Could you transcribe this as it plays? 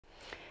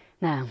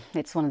Now,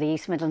 it's one of the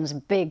East Midlands'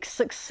 big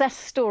success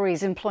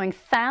stories, employing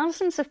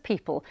thousands of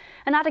people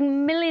and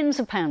adding millions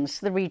of pounds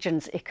to the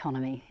region's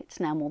economy. It's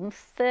now more than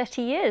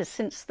 30 years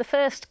since the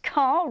first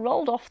car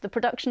rolled off the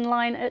production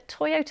line at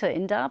Toyota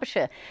in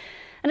Derbyshire.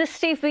 And as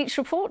Steve Beach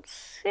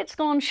reports, it's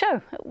gone on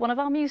show at one of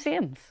our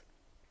museums.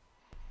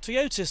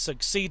 Toyota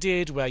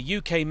succeeded where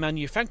UK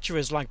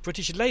manufacturers like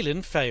British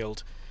Leyland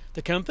failed.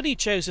 The company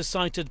chose a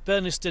site at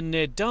Burnaston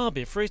near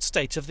Derby for its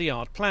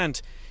state-of-the-art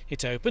plant.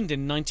 It opened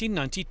in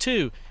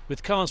 1992,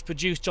 with cars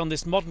produced on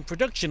this modern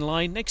production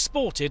line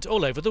exported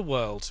all over the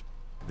world.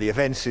 The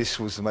Avensis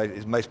was the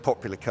most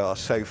popular car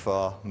so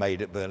far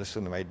made at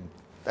Burnaston. They made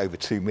over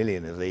 2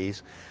 million of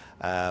these.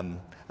 And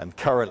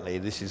currently,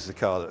 this is the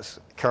car that's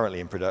currently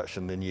in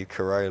production, the new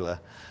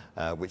Corolla,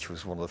 which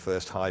was one of the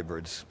first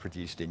hybrids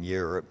produced in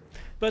Europe.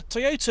 But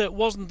Toyota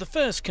wasn't the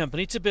first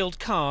company to build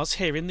cars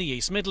here in the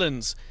East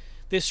Midlands.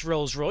 This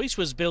Rolls-Royce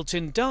was built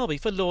in Derby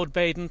for Lord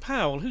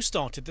Baden-Powell, who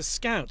started the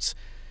Scouts.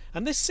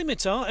 And this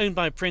scimitar, owned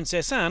by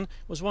Princess Anne,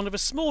 was one of a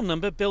small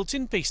number built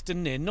in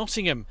Beeston near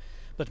Nottingham.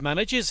 But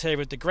managers here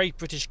at the Great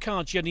British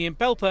Car Journey in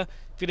Belper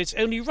feel it's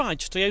only right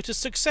Toyota's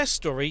success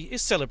story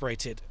is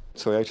celebrated.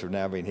 Toyota have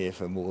now been here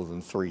for more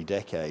than 3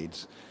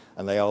 decades,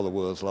 and they are the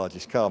world's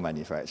largest car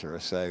manufacturer,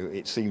 so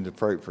it seemed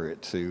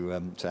appropriate to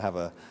have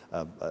a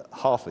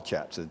half a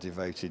chapter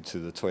devoted to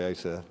the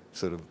Toyota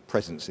sort of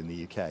presence in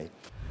the UK.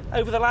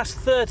 Over the last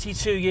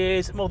 32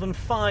 years, more than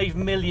 5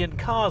 million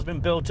cars have been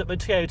built at the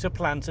Toyota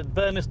plant at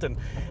Burnaston,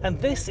 and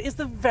this is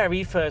the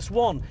very first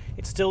one.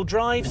 It still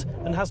drives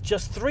and has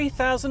just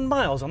 3,000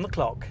 miles on the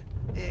clock.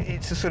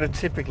 It's a sort of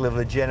typical of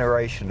a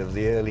generation of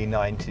the early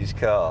 90s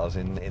cars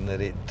in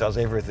that it does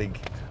everything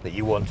that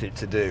you want it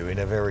to do in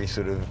a very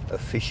sort of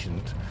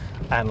efficient,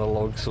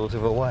 analogue sort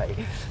of a way.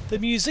 The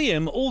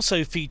museum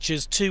also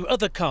features 2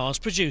 other cars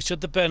produced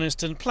at the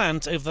Burnaston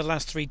plant over the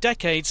last 3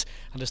 decades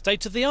and a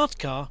state-of-the-art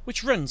car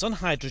which runs on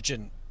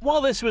hydrogen.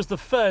 While this was the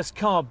first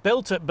car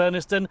built at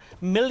Burnaston,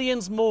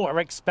 millions more are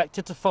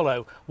expected to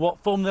follow. What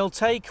form they'll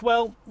take,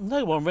 well,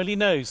 no one really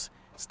knows.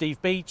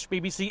 Steve Beach,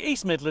 BBC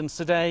East Midlands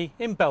Today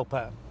in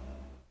Belper.